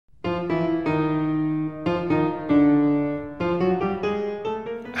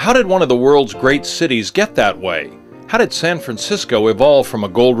How did one of the world's great cities get that way? How did San Francisco evolve from a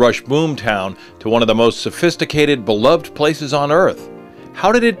gold rush boomtown to one of the most sophisticated, beloved places on Earth?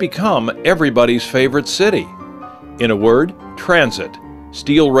 How did it become everybody's favorite city? In a word, transit.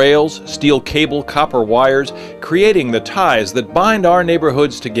 Steel rails, steel cable, copper wires, creating the ties that bind our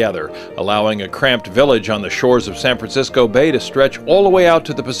neighborhoods together, allowing a cramped village on the shores of San Francisco Bay to stretch all the way out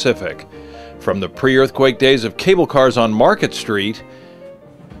to the Pacific. From the pre-earthquake days of cable cars on Market Street,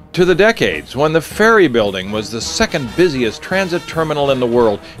 to the decades when the ferry building was the second busiest transit terminal in the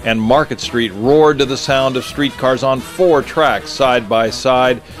world and Market Street roared to the sound of streetcars on 4 tracks side by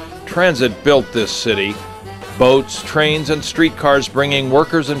side, transit built this city. Boats, trains, and streetcars bringing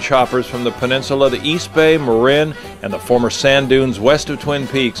workers and shoppers from the peninsula, the East Bay, Marin, and the former sand dunes west of Twin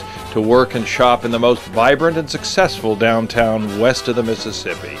Peaks to work and shop in the most vibrant and successful downtown west of the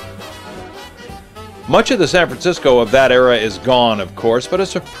Mississippi. Much of the San Francisco of that era is gone, of course, but a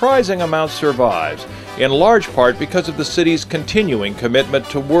surprising amount survives, in large part because of the city's continuing commitment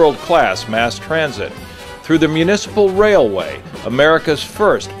to world-class mass transit. Through the Municipal Railway, America's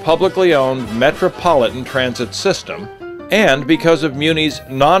first publicly owned metropolitan transit system, and because of Muni's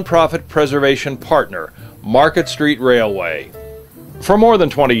nonprofit preservation partner, Market Street Railway. For more than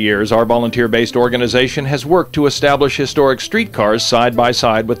 20 years, our volunteer-based organization has worked to establish historic streetcars side by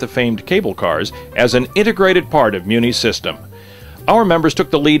side with the famed cable cars as an integrated part of Muni's system. Our members took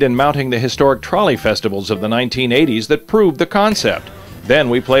the lead in mounting the historic trolley festivals of the 1980s that proved the concept.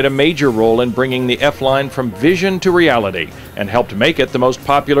 Then we played a major role in bringing the F-line from vision to reality and helped make it the most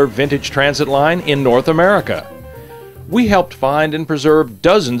popular vintage transit line in North America. We helped find and preserve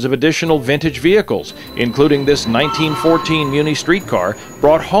dozens of additional vintage vehicles, including this 1914 Muni streetcar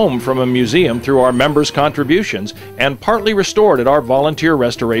brought home from a museum through our members' contributions and partly restored at our volunteer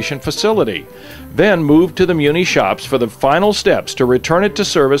restoration facility. Then moved to the Muni shops for the final steps to return it to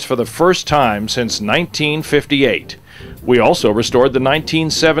service for the first time since 1958. We also restored the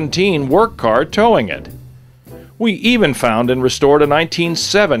 1917 work car towing it. We even found and restored a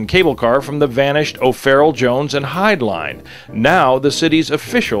 1907 cable car from the vanished O'Farrell, Jones, and Hyde line, now the city's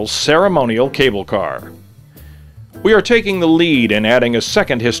official ceremonial cable car. We are taking the lead in adding a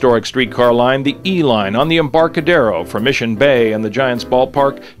second historic streetcar line, the E-line, on the Embarcadero from Mission Bay and the Giants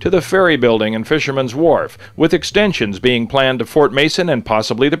Ballpark to the Ferry Building and Fisherman's Wharf, with extensions being planned to Fort Mason and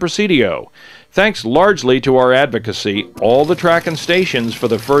possibly the Presidio. Thanks largely to our advocacy, all the track and stations for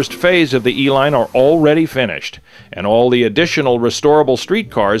the first phase of the E-line are already finished, and all the additional restorable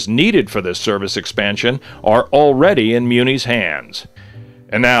streetcars needed for this service expansion are already in Muni's hands.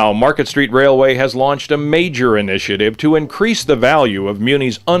 And now, Market Street Railway has launched a major initiative to increase the value of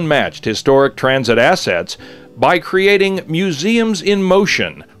Muni's unmatched historic transit assets by creating Museums in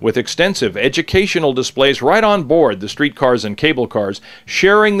Motion, with extensive educational displays right on board the streetcars and cable cars,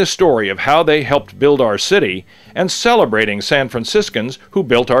 sharing the story of how they helped build our city and celebrating San Franciscans who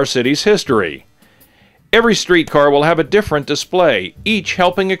built our city's history. Every streetcar will have a different display, each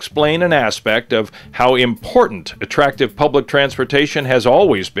helping explain an aspect of how important attractive public transportation has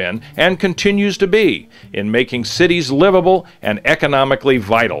always been and continues to be in making cities livable and economically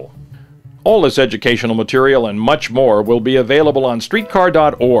vital. All this educational material and much more will be available on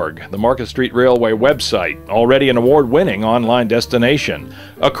streetcar.org, the Market Street Railway website, already an award-winning online destination.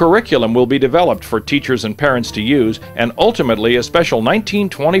 A curriculum will be developed for teachers and parents to use, and ultimately a special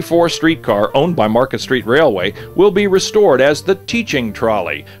 1924 streetcar owned by Market Street Railway will be restored as the teaching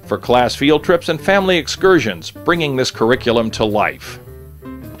trolley for class field trips and family excursions, bringing this curriculum to life.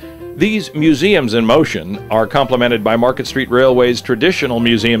 These Museums in Motion are complemented by Market Street Railway's traditional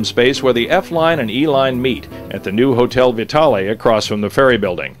museum space where the F-line and E-line meet at the new Hotel Vitale across from the Ferry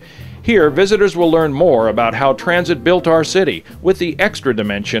Building. Here, visitors will learn more about how transit built our city with the extra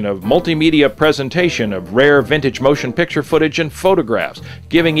dimension of multimedia presentation of rare vintage motion picture footage and photographs,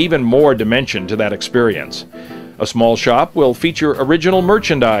 giving even more dimension to that experience. A small shop will feature original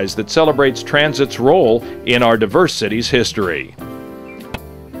merchandise that celebrates transit's role in our diverse city's history.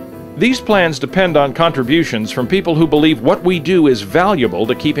 These plans depend on contributions from people who believe what we do is valuable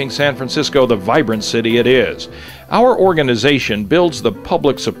to keeping San Francisco the vibrant city it is. Our organization builds the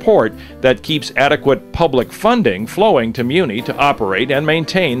public support that keeps adequate public funding flowing to Muni to operate and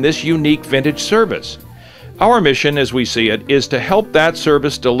maintain this unique vintage service. Our mission, as we see it, is to help that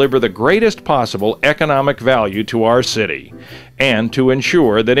service deliver the greatest possible economic value to our city, and to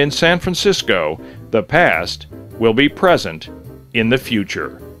ensure that in San Francisco, the past will be present in the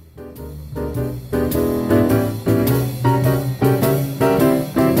future.